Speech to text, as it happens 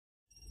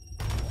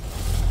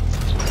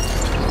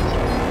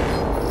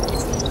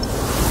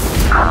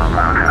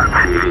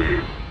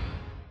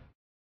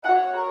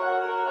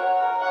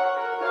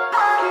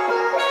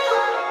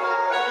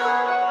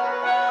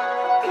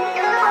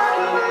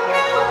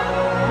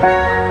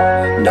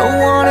No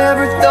one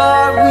ever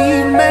thought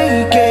we'd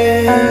make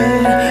it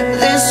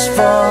this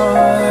far.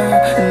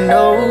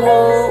 No,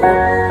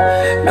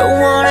 no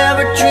one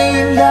ever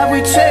dreamed that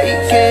we'd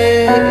take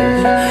it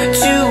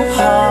too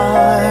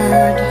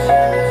hard.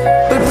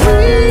 But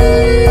we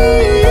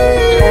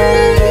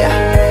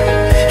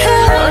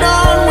held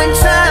on when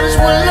times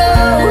were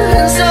low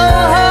and so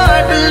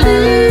hard.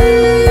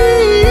 Believe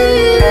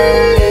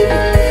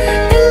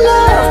in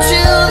love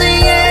till the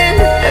end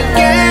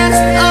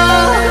against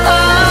all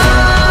odds.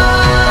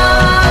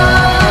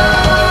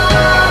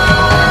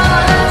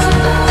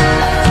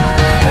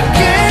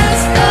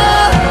 Against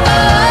all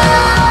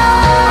odds.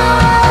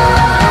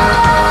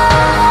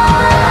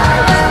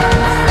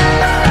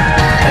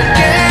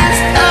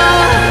 Against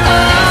all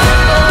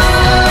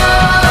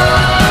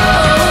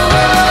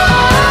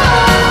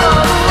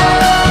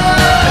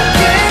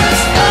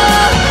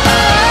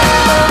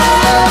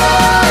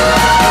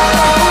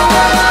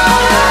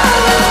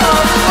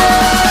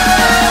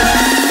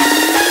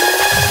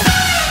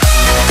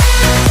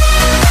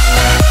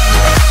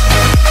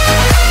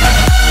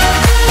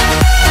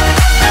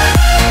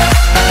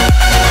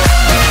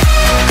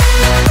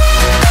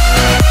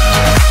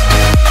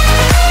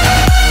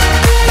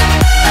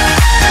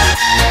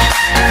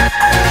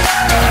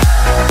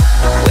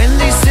When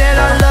they said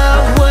our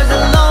love was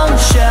a long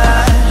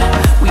shot,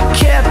 we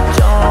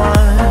kept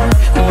on,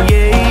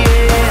 yeah,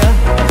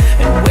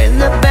 yeah. And when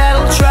the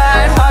battle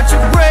tried hard to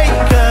break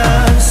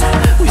us,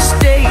 we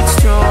stayed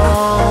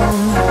strong,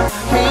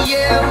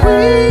 yeah, we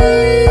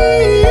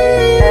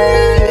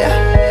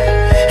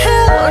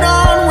held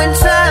on when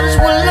times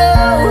were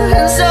low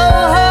and so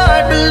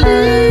hard. Believed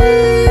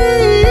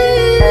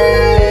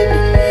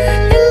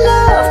in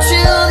love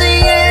till the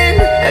end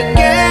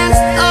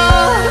against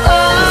all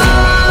odds.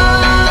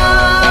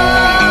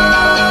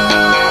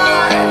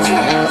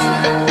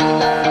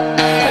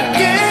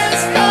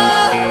 Against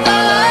all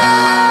odds.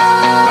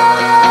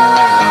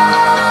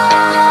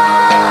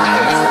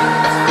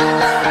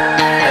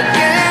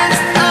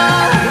 Against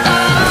all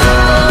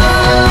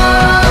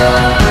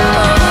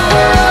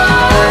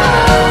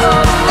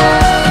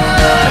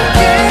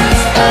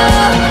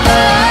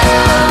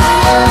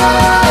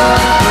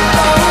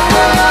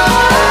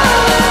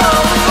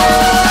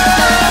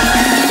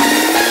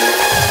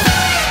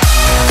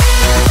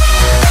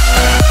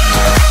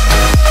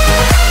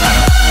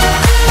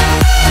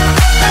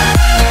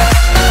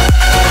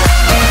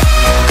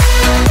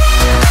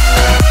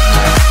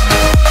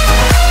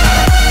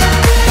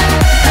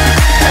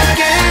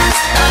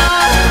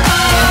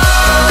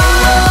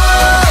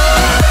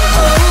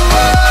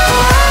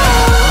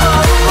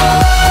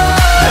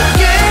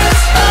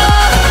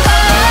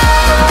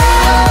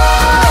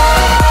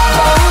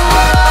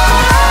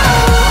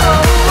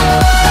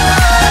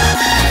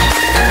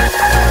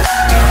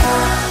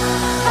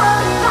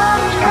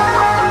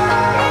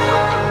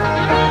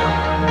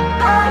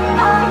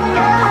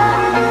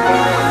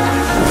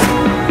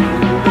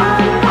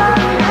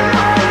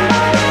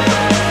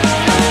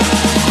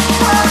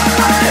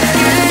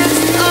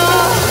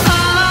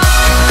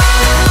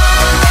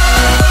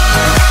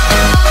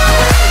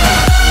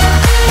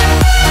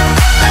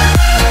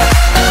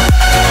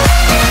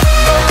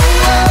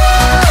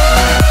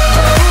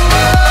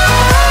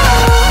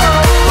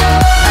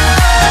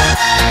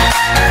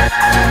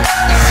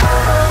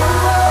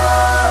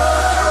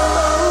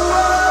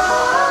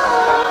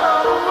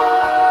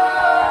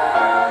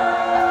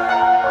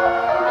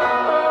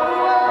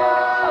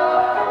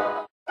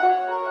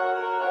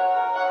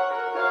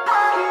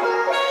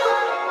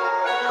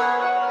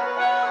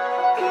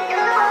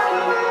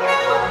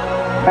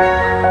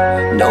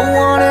No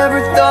one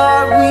ever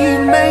thought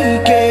we'd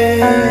make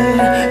it